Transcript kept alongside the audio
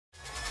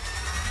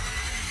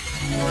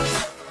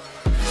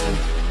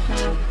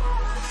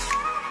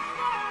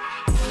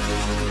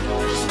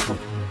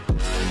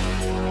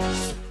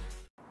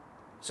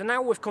So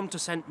now we've come to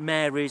St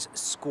Mary's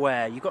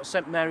Square. You've got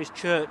St Mary's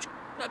Church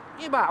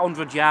about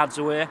 100 yards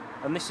away,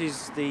 and this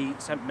is the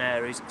St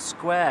Mary's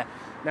Square.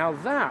 Now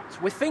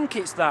that, we think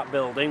it's that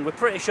building, we're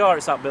pretty sure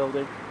it's that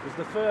building, was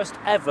the first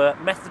ever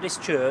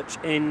Methodist church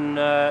in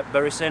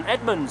Bury St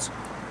Edmunds.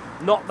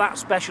 Not that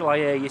special, I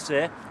hear you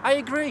say. I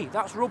agree,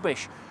 that's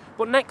rubbish.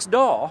 But next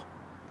door,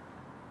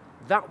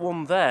 that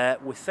one there,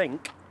 we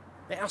think,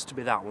 it has to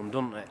be that one,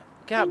 doesn't it?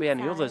 Can't be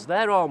any others.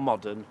 They're all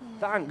modern. Yeah.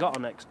 That ain't got a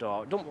next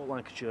door. It don't look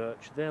like a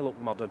church. They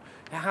look modern.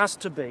 It has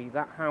to be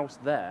that house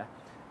there.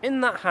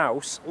 In that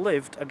house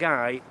lived a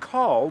guy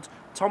called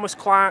Thomas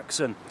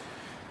Clarkson.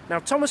 Now,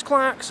 Thomas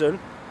Clarkson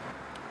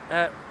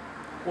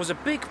was a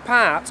big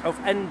part of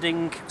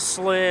ending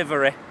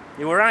slavery.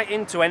 He was right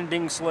into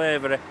ending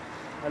slavery.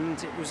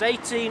 And it was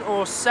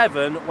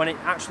 1807 when it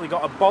actually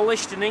got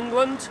abolished in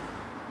England.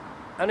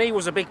 And he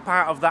was a big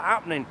part of that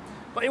happening.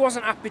 But he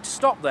wasn't happy to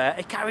stop there.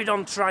 He carried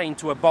on trying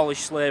to abolish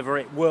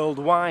slavery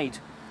worldwide,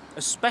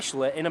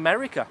 especially in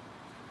America.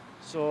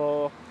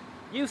 So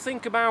you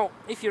think about,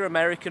 if you're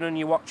American and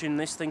you're watching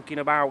this thinking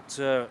about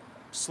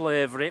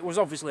slavery, it was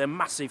obviously a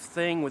massive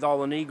thing with all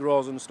the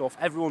Negroes and stuff.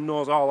 Everyone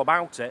knows all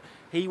about it.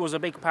 He was a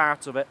big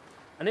part of it,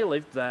 and he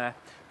lived there.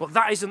 But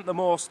that isn't the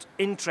most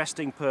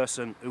interesting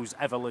person who's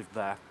ever lived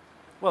there.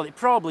 Well, it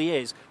probably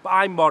is, but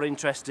I'm more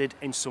interested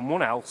in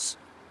someone else.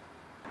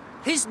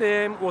 His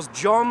name was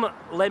John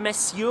Le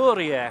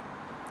Mesurier.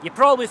 You're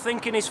probably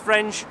thinking he's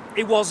French.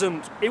 He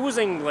wasn't. He was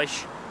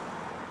English.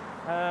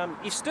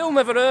 You've still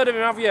never heard of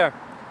him, have you?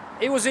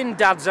 He was in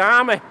Dad's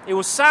army. He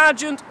was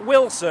Sergeant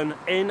Wilson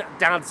in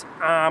Dad's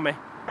army. See,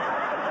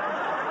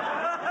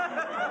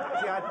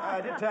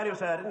 I did tell you,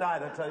 sir, didn't I,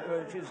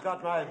 that she's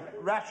got my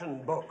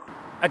ration book.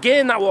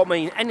 Again, that won't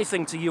mean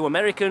anything to you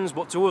Americans,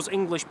 but to us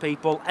English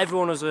people,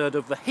 everyone has heard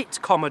of the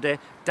hit comedy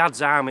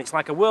Dad's Army. It's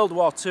like a World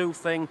War II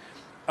thing,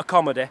 a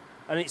comedy.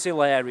 And it's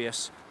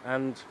hilarious,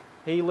 and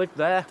he lived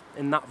there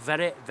in that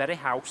very, very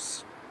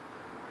house.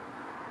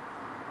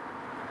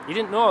 You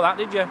didn't know that,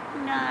 did you?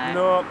 No.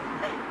 No.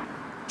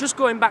 Just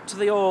going back to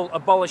the whole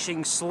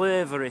abolishing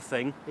slavery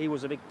thing, he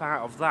was a big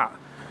part of that.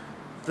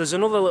 There's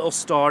another little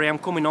story I'm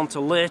coming on to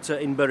later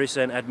in Bury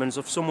St Edmunds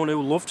of someone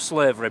who loved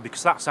slavery,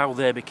 because that's how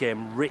they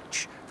became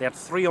rich. They had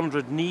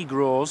 300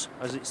 Negroes,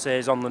 as it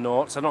says on the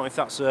notes. I don't know if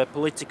that's a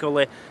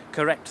politically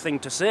correct thing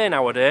to say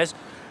nowadays,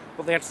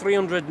 but they had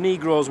 300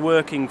 Negroes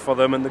working for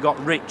them, and they got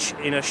rich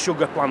in a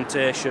sugar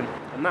plantation.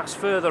 And that's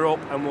further up,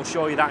 and we'll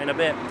show you that in a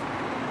bit.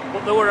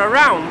 But they were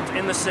around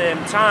in the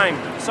same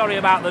time. Sorry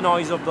about the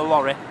noise of the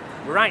lorry.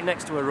 We're right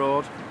next to a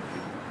road.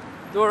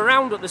 They were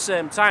around at the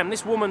same time.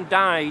 This woman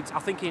died, I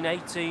think, in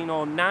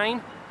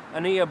 1809,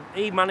 and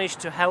he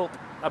managed to help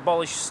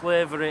abolish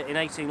slavery in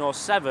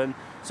 1807.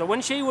 So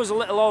when she was a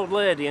little old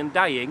lady and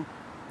dying,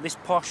 this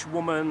posh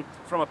woman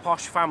from a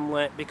posh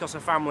family, because her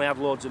family had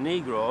loads of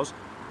Negroes,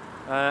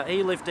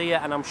 he lived here,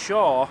 and I'm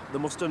sure they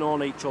must have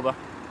known each other.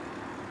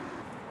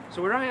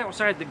 So we're right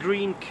outside the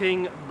Green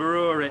King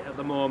Brewery at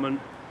the moment.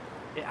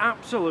 It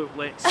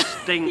absolutely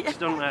stinks, yeah.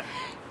 Doesn't it?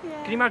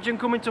 Yeah. Can you imagine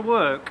coming to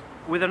work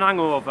with an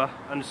hangover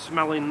and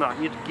smelling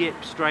that? You'd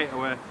gip straight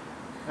away.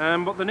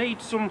 But they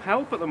need some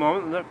help at the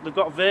moment. They've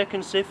got a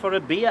vacancy for a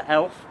beer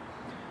elf.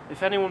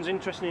 If anyone's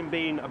interested in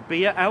being a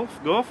beer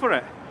elf, go for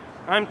it.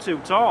 I'm too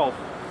tall.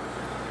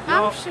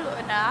 I'm short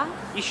enough.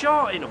 You're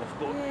short enough,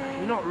 but yeah,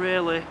 you're not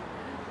really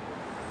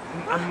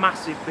a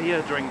massive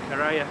beer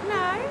drinker, are you?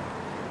 No.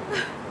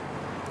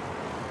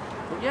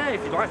 But yeah,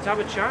 if you'd like to have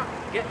a chat,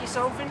 get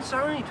yourself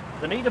inside.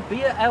 They need a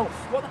beer elf.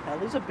 What the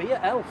hell is a beer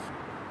elf?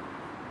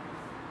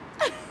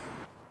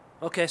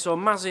 Okay, so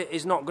Mazzy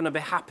is not going to be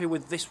happy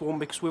with this one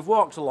because we've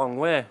walked a long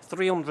way,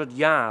 300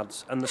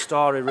 yards, and the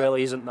story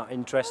really isn't that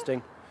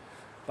interesting.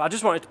 But I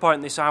just wanted to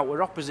point this out.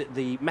 We're opposite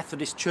the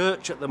Methodist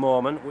Church at the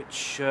moment,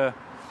 which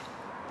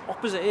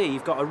opposite here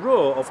you've got a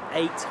row of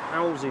 8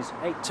 houses,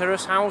 8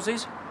 terrace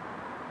houses.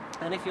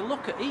 And if you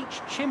look at each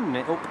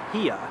chimney up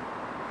here,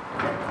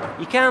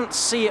 you can't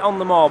see it on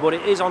them all, but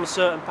it is on a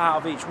certain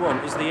part of each one,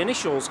 is the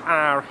initials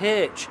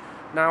RH.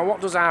 Now, what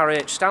does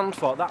RH stand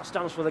for? That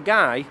stands for the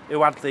guy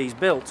who had these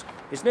built.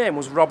 His name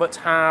was Robert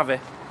Harvey.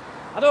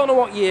 I don't know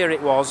what year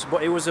it was,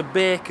 but he was a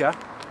baker,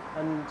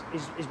 and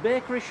his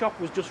bakery shop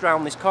was just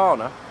round this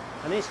corner,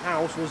 and his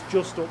house was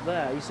just up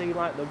there. You see,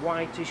 like, the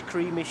whitish,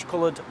 creamish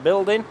coloured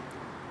building?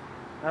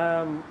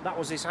 That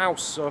was his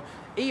house. So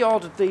he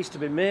ordered these to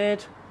be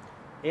made.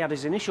 He had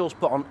his initials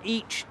put on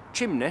each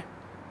chimney,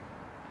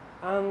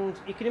 and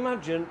you can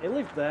imagine he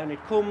lived there, and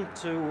he'd come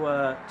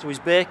to his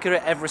bakery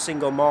every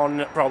single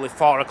morning at probably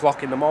 4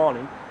 o'clock in the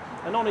morning,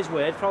 and on his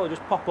way he'd probably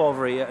just pop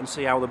over here and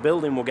see how the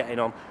building were getting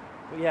on.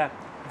 But yeah,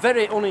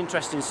 very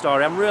uninteresting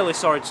story. I'm really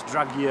sorry to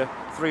drag you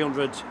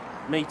 300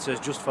 metres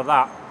just for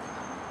that.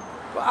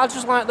 But I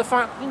just like the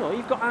fact, you know,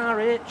 you've got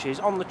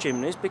RHs on the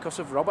chimneys because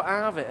of Robert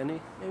Harvey,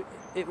 and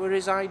it were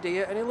his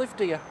idea, and he lived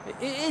here.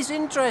 It is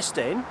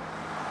interesting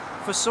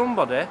for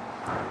somebody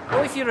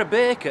Well, if you're a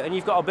baker and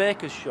you've got a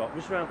baker's shop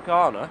just around the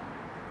corner,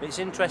 it's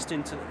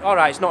interesting to...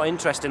 Alright, it's not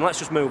interesting, let's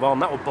just move on,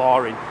 that was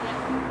boring.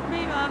 Yeah.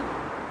 Move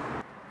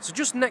on. So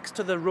just next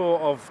to the row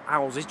of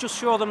houses, just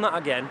show them that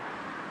again.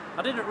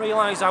 I didn't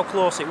realise how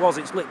close it was,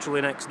 it's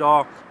literally next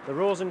door. The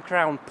Rose and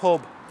Crown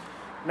pub.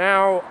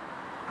 Now,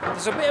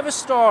 there's a bit of a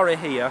story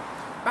here.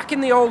 Back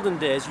in the olden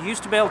days, you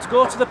used to be able to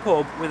go to the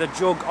pub with a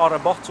jug or a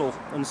bottle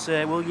and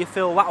say, will you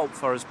fill that up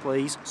for us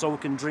please, so we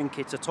can drink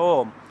it at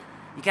home.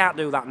 You can't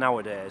do that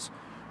nowadays,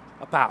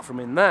 apart from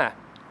in there.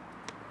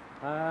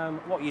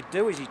 What you'd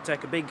do is you'd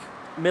take a big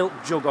milk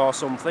jug or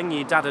something,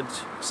 your dad would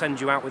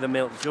send you out with a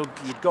milk jug,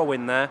 you'd go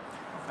in there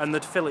and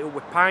they'd fill it up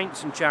with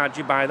pints and charge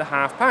you by the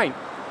half pint.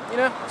 You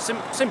know,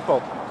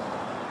 simple.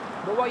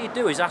 But what you'd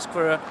do is ask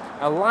for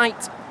a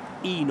light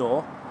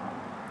Eno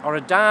or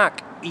a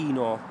dark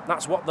Eno.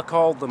 That's what they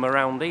called them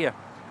around here.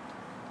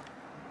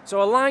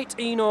 So a light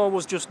Eno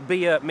was just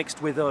beer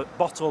mixed with a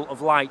bottle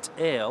of light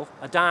ale.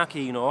 A dark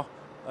Eno,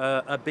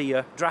 a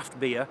beer, draft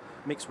beer,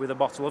 mixed with a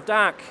bottle of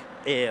dark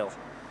ale.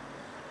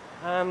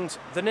 And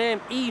the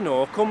name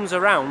Eno comes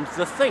around,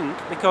 they think,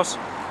 because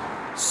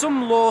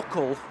someone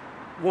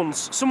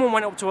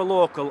went up to a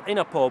local in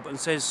a pub and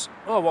says,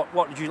 oh,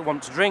 what did you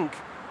want to drink?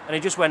 And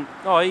he just went,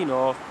 oh,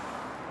 Eno.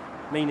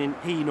 Meaning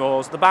he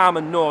knows, the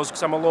barman knows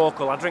because I'm a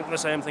local, I drink the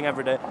same thing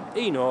every day.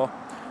 Eno.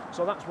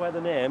 So that's where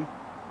the name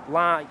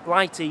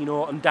light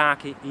Eno and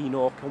dark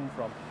Eno come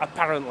from,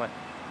 apparently.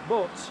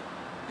 But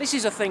this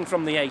is a thing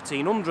from the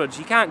 1800s,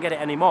 you can't get it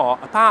anymore,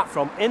 apart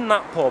from in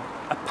that pub.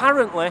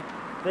 Apparently,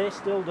 they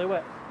still do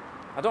it.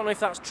 I don't know if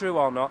that's true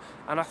or not,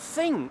 and I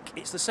think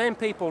it's the same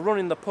people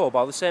running the pub,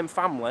 or the same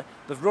family,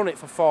 they've run it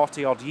for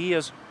 40 odd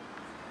years.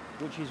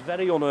 Which is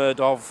very unheard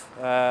of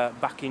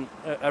back in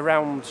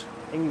around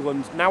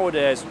England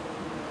nowadays.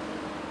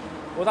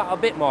 Well, that a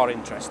bit more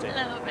interesting. A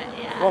little bit,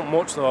 yeah. Not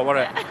much though, will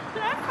it?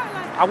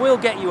 I will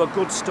get you a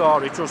good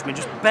story, trust me,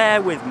 just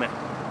bear with me.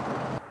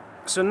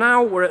 So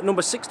now we're at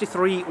number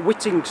 63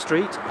 Whiting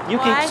Street. You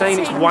keep saying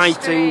it's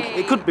Whiting.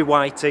 It could be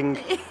Whiting.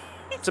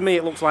 To me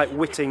it looks like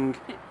Whiting.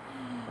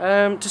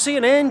 To see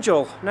an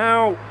angel.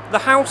 Now, the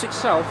house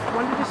itself,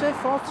 when did you say?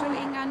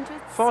 1400s?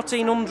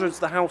 1400s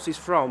the house is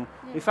from.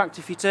 Yeah. In fact,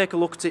 if you take a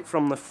look at it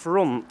from the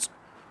front,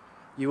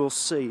 you will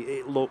see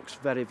it looks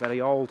very, very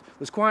old.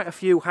 There's quite a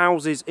few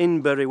houses in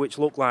Bury which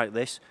look like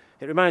this.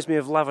 It reminds me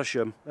of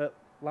Laversham.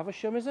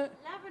 Laversham, is it?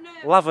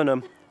 Lavenham.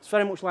 Lavenham. It's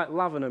very much like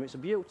Lavenham. It's a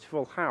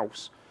beautiful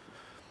house.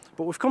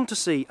 But we've come to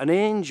see an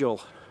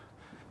angel.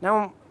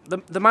 Now,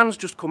 the man's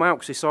just come out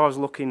because he saw us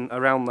looking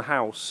around the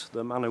house,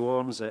 the man who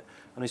owns it,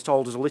 and he's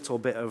told us a little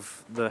bit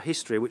of the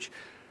history, which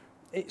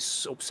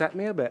it's upset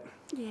me a bit.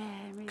 Yeah.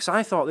 Because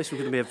I thought this was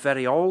going to be a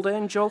very old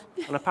angel,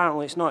 and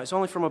apparently it's not. It's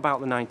only from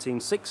about the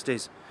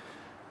 1960s.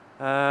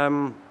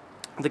 The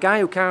guy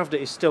who carved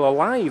it is still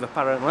alive,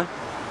 apparently.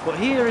 But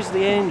here is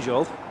the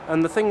angel,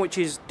 and the thing which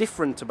is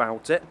different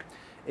about it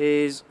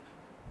is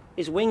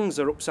his wings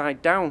are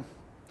upside down.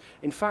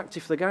 In fact,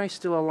 if the guy's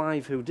still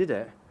alive who did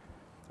it,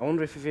 I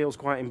wonder if he feels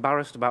quite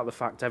embarrassed about the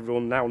fact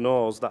everyone now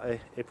knows that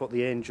he put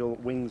the angel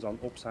wings on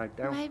upside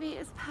down. Maybe it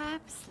was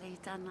purposely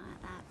done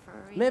like that for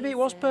a reason. Maybe it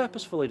was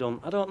purposefully done,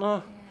 I don't know.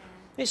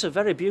 Yeah. It's a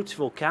very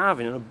beautiful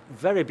carving and a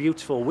very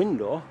beautiful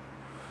window.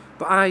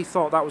 But I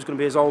thought that was going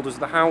to be as old as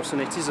the house, and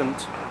it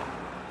isn't.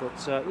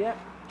 But yeah,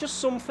 just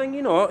something,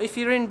 you know, if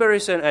you're in Bury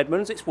St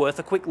Edmunds, it's worth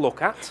a quick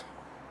look at.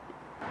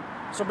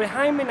 So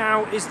behind me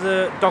now is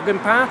the Dog and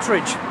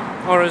Partridge,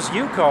 or as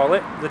you call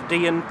it, the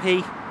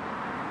D&P.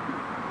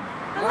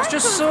 That's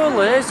just so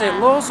lazy.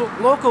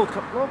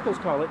 Locals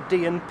call it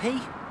D&P.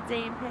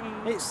 D&P.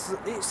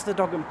 It's the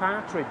Dog and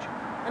Partridge.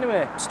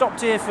 Anyway,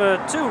 stopped here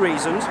for two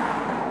reasons.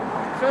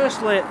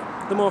 Firstly,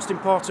 the most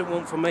important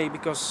one for me,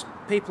 because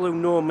people who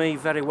know me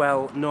very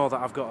well know that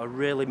I've got a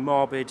really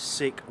morbid,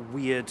 sick,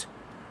 weird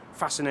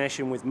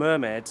fascination with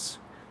mermaids.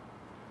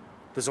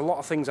 There's a lot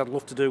of things I'd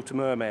love to do to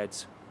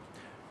mermaids.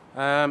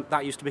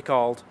 That used to be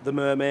called the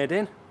Mermaid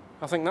Inn.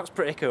 I think that's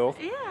pretty cool.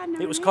 Yeah, I know.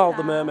 It was called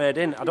the Mermaid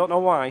Inn. I don't know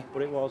why,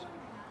 but it was.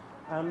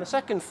 And the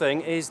second thing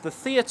is the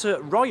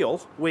Theatre Royal,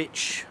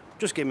 which,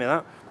 just give me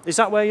that. Is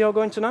that where you're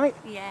going tonight?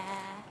 Yeah.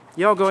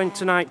 You're going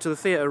tonight to the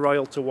Theatre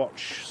Royal to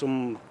watch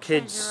some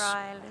kids... Treasure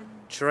Island.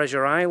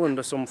 Treasure Island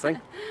or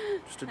something.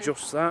 Just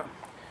adjust that.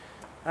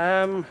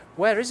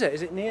 Where is it?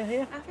 Is it near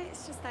here? I think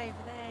it's just over there,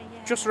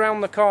 yeah. Just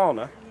around the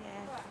corner.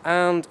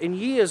 Yeah. And in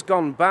years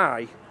gone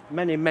by,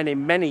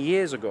 many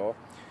years ago,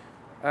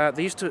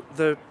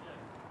 the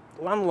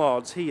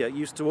landlords here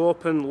used to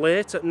open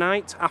late at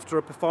night after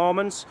a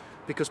performance,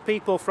 because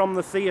people from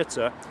the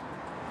theatre,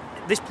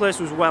 this place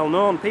was well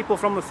known, people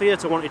from the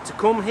theatre wanted to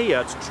come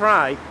here to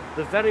try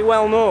the very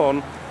well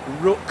known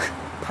rook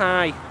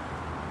pie.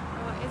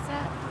 What is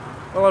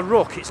it? Well, a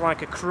rook, it's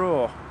like a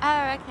crow.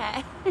 Oh,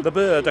 okay. The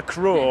bird, a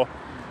crow,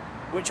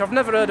 which I've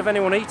never heard of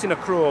anyone eating a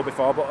crow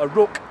before, but a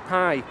rook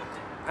pie.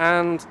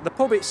 And the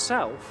pub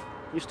itself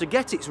used to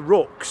get its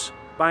rooks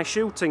by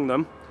shooting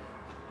them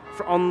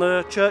on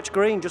the church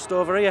green just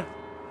over here.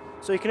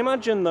 So you can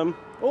imagine them,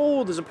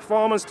 oh, there's a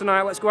performance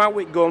tonight, let's go out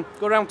with gun,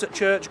 go round to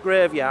church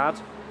graveyard,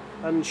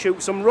 and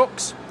shoot some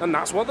rooks, and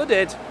that's what they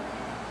did.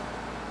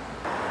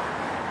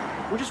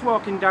 We're just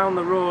walking down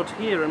the road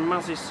here and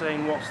Maz is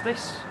saying, what's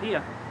this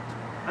here?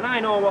 And I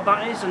know what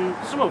that is, and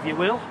some of you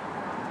will.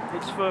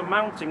 It's for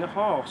mounting a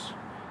horse.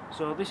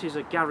 So this is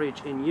a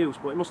garage in use,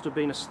 but it must have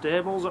been a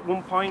stables at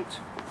one point.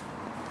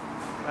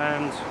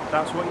 And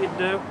that's what you'd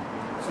do,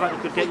 so that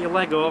you could get your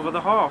leg over the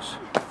horse.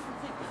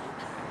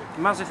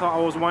 Mazzy thought I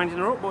was winding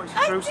her up, but it's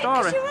a true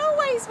story. Because you're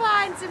always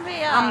winding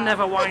me up. I'm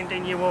never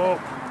winding you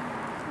up.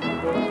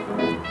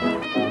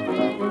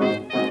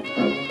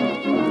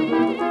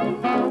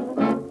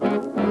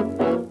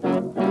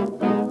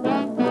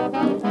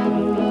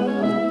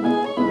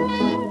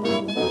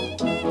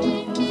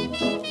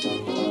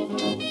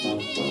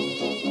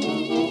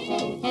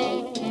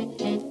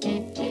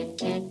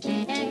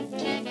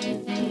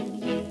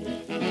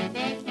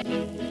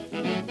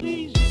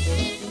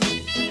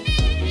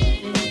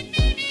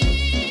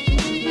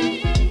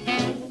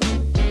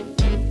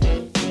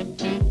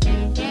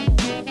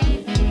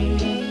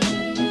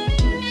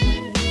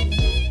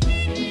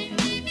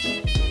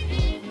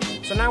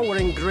 So now we're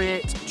in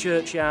Great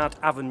Churchyard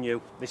Avenue.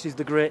 This is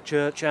the Great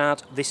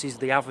Churchyard, this is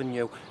the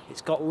avenue.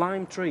 It's got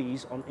lime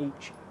trees on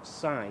each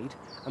side,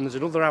 and there's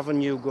another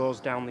avenue goes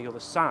down the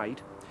other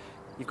side.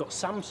 You've got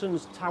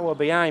Samson's Tower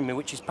behind me,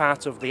 which is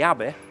part of the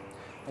Abbey,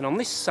 and on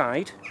this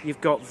side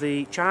you've got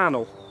the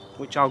charnel,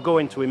 which I'll go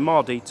into in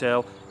more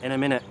detail in a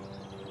minute.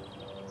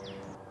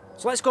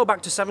 So let's go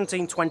back to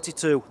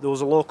 1722. There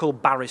was a local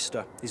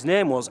barrister. His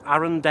name was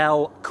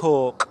Arundel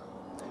Coke.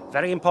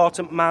 Very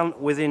important man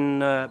within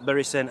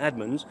Bury St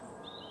Edmunds.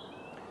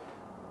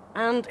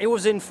 And he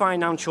was in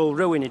financial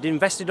ruin. He'd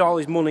invested all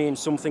his money in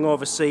something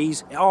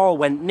overseas. It all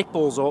went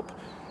nipples up.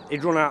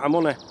 He'd run out of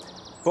money.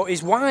 But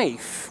his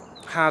wife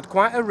had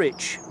quite a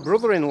rich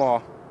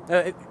brother-in-law.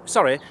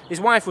 His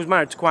wife was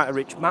married to quite a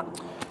rich man.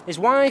 His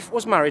wife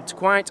was married to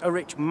quite a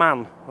rich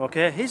man,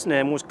 okay? His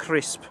name was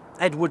Crisp,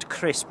 Edward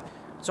Crisp.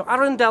 So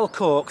Arundel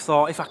Coke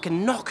thought, if I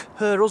can knock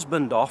her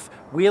husband off,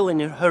 we'll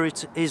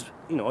inherit his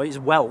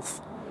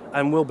wealth,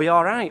 and we'll be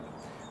all right.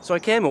 So he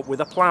came up with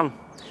a plan.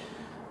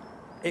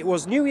 It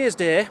was New Year's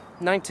Day,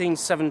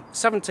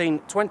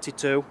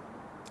 1722,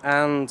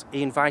 and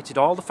he invited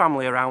all the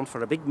family around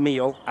for a big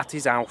meal at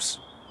his house.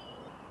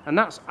 And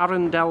that's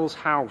Arundel's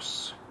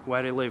house,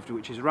 where he lived,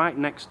 which is right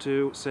next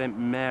to St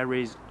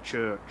Mary's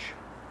Church.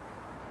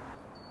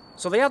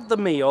 So they had the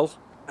meal,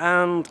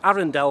 and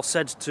Arundel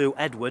said to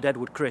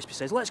Edward Crisp, he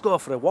says, let's go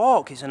for a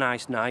walk, it's a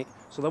nice night.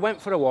 So they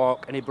went for a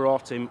walk, and he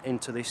brought him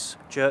into this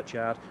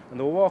churchyard, and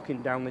they were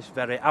walking down this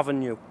very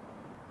avenue.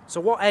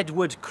 So what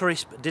Edward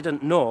Crisp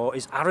didn't know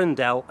is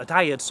Arundel had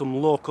hired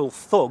some local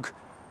thug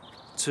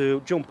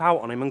to jump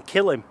out on him and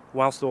kill him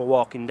whilst they were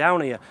walking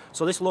down here.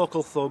 So this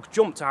local thug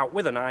jumped out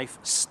with a knife,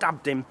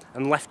 stabbed him,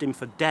 and left him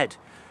for dead.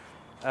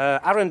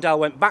 Arundel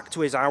went back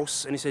to his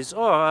house, and he says,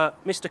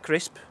 Mr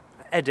Crisp,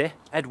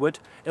 Edward,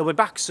 he'll be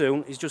back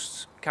soon. He's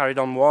just carried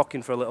on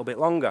walking for a little bit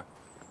longer.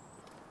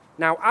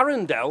 Now,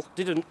 Arundel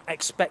didn't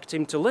expect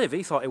him to live.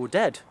 He thought he was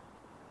dead.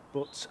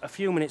 But a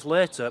few minutes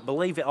later,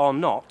 believe it or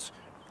not,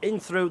 in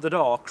through the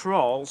door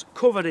crawls,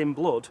 covered in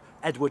blood,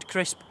 Edward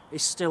Crisp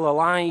is still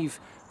alive.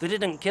 They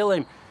didn't kill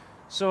him.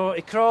 So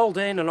he crawled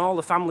in and all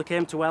the family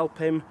came to help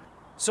him.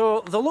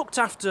 So they looked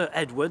after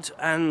Edward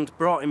and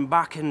brought him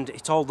back, and he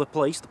told the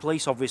police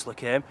obviously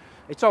came.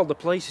 He told the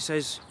police, he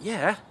says,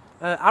 yeah,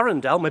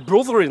 Arundel, my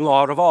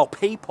brother-in-law of all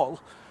people,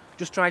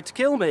 just tried to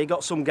kill me. He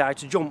got some guy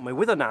to jump me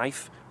with a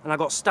knife and I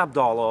got stabbed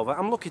all over.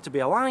 I'm lucky to be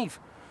alive.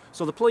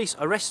 So the police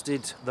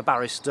arrested the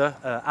barrister,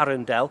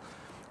 Arundel,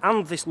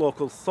 and this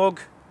local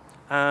thug,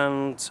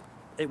 and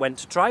it went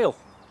to trial.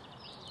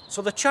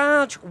 So the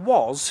charge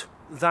was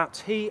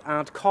that he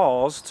had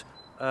caused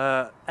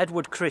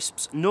Edward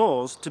Crisp's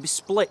nose to be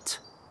split.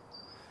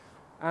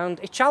 And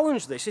he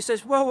challenged this. He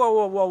says,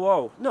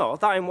 whoa, no,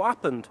 that ain't what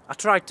happened. I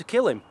tried to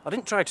kill him. I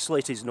didn't try to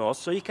slit his nose,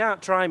 so you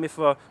can't try me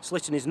for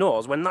slitting his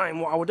nose when that ain't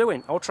what I was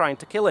doing. I was trying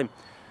to kill him.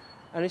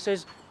 And he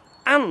says,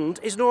 and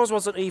his nose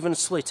wasn't even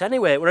slit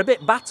anyway. It were a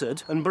bit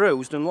battered and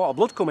bruised and a lot of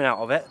blood coming out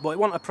of it, but it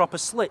wasn't a proper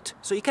slit.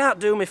 So you can't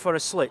do me for a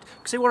slit.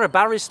 Because he were a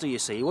barrister, you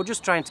see. He were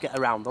just trying to get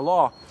around the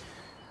law.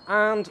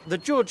 And the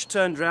judge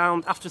turned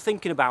round, after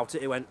thinking about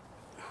it, he went,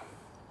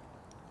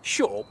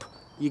 shut up,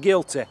 you're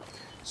guilty.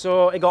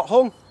 So he got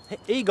hung.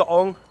 He got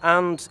hung,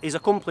 and his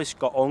accomplice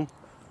got hung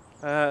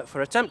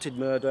for attempted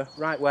murder,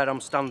 right where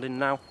I'm standing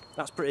now.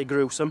 That's pretty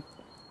gruesome.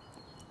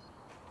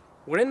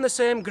 We're in the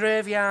same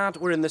graveyard,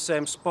 we're in the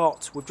same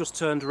spot. We've just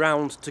turned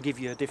around to give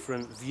you a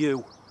different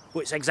view,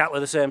 but it's exactly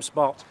the same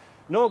spot.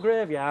 No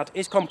graveyard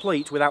is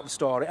complete without the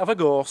story of a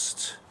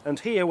ghost, and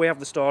here we have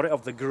the story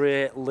of the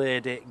Grey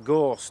Lady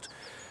Ghost.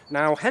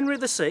 Now, Henry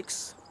VI,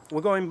 we're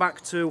going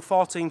back to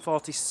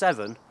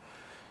 1447,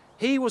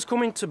 he was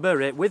coming to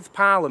Bury with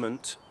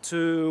Parliament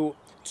to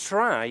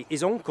try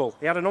his uncle.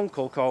 He had an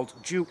uncle called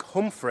Duke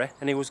Humphrey,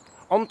 and he was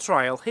on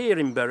trial here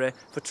in Bury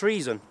for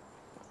treason.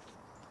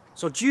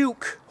 So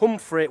Duke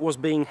Humphrey was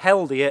being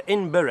held here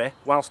in Bury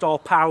whilst all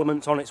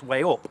Parliament's on its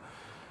way up,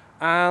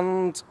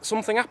 and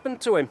something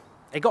happened to him.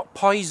 He got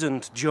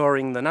poisoned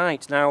during the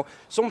night. Now,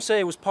 some say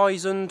he was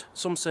poisoned,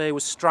 some say he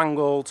was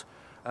strangled,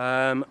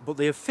 but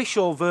the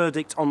official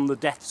verdict on the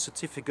death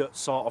certificate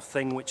sort of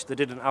thing, which they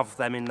didn't have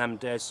them in them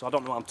days, so I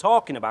don't know what I'm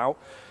talking about,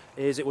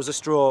 is it was a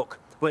stroke,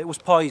 but it was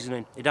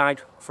poisoning. He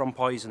died from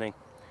poisoning.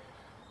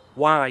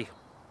 Why?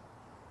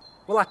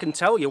 Well, I can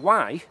tell you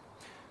why.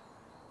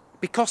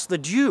 Because the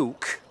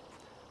Duke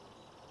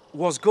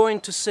was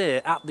going to say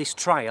at this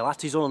trial,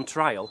 at his own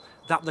trial,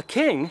 that the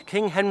King,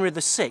 King Henry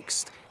VI,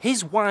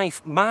 his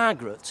wife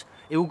Margaret,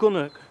 he was going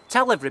to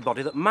tell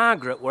everybody that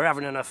Margaret were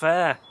having an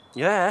affair.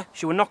 Yeah,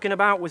 she was knocking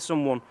about with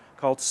someone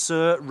called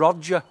Sir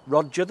Roger,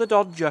 Roger the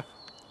Dodger.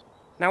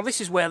 Now this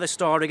is where the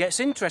story gets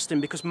interesting,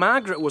 because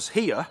Margaret was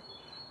here.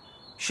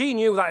 She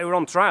knew that he were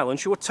on trial and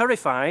she was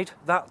terrified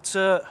that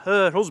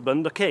her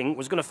husband, the King,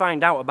 was going to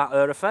find out about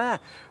her affair.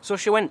 So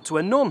she went to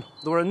a nun.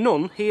 There were a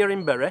nun here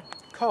in Bury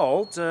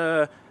called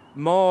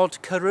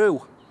Maud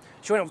Carew.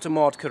 She went up to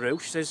Maud Carew.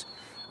 She says,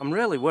 I'm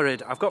really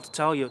worried. I've got to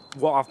tell you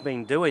what I've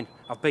been doing.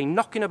 I've been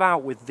knocking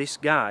about with this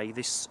guy,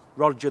 this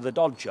Roger the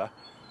Dodger,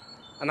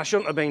 and I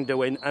shouldn't have been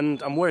doing,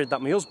 and I'm worried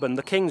that my husband,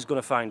 the King's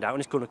going to find out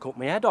and he's going to cut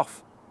my head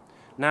off.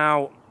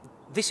 Now,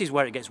 this is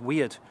where it gets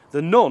weird.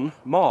 The nun,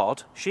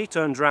 Maud, she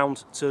turns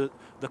round to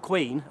the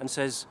Queen and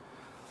says,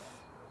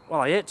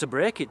 well, I hate to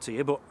break it to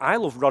you, but I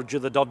love Roger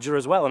the Dodger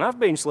as well, and I've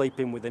been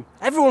sleeping with him.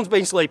 Everyone's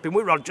been sleeping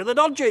with Roger the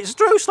Dodger. It's a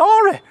true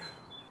story.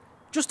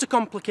 Just to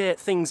complicate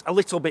things a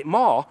little bit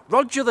more,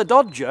 Roger the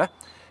Dodger,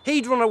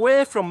 he'd run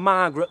away from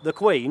Margaret the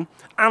Queen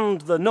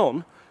and the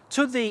nun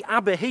to the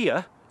abbey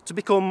here to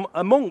become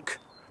a monk,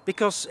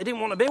 because he didn't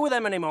want to be with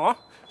them anymore.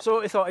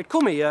 So he thought he'd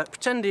come here,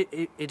 pretend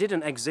he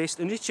didn't exist,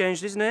 and he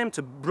changed his name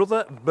to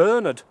Brother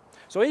Bernard.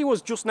 So he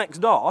was just next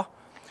door.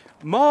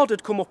 Maud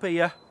had come up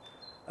here,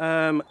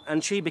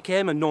 and she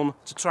became a nun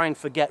to try and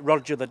forget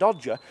Roger the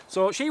Dodger.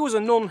 So she was a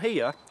nun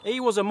here, he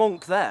was a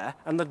monk there,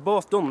 and they'd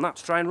both done that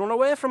to try and run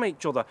away from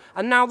each other.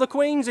 And now the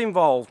Queen's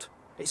involved.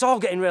 It's all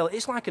getting real.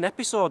 It's like an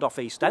episode off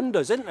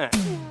EastEnders, isn't it?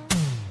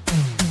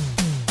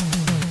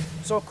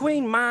 So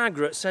Queen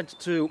Margaret said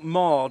to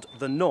Maud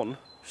the nun,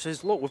 she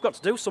says, look, we've got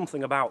to do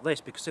something about this,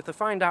 because if they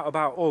find out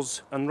about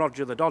us and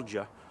Roger the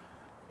Dodger,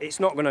 it's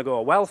not going to go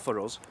well for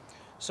us.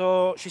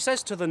 So she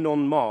says to the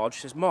nun Maud,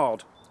 she says,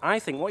 Maud, I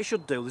think what you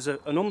should do, there's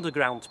an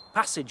underground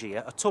passage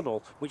here, a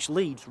tunnel, which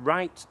leads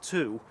right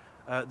to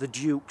the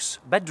Duke's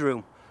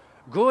bedroom.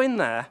 Go in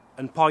there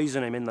and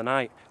poison him in the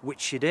night, which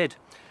she did.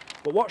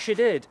 But what she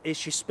did is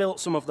she spilt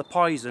some of the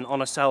poison on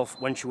herself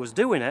when she was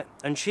doing it,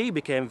 and she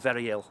became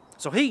very ill.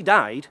 So he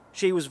died,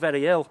 she was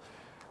very ill,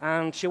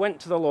 and she went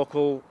to the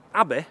local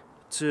abbey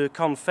to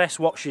confess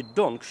what she'd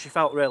done, because she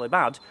felt really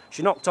bad.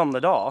 She knocked on the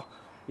door.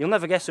 You'll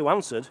never guess who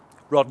answered.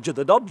 Roger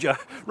the Dodger.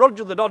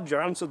 Roger the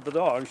Dodger answered the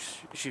door, and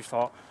she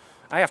thought,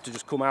 I have to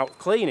just come out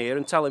clean here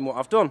and tell him what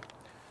I've done.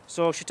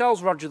 So she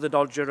tells Roger the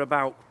Dodger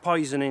about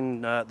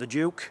poisoning the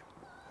Duke,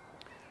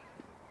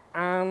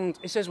 and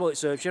he says, well, it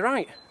serves you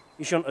right.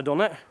 You shouldn't have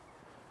done it.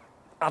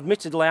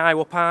 Admittedly, I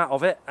were part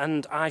of it,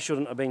 and I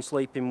shouldn't have been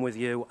sleeping with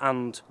you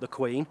and the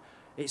Queen.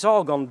 It's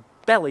all gone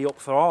belly up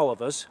for all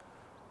of us,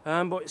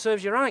 but it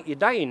serves you right. You're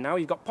dying now.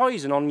 You've got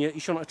poison on you. You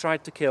shouldn't have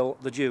tried to kill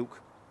the Duke.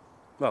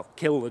 Well,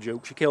 kill the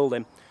Duke. She killed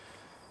him.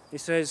 He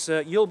says,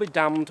 you'll be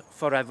damned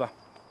forever.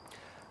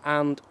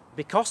 And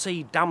because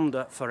he damned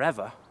her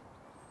forever,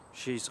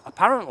 she's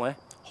apparently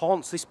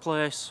haunts this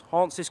place,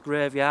 haunts this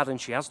graveyard,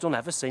 and she has done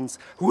ever since.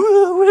 Woo,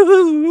 woo,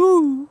 woo,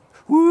 woo.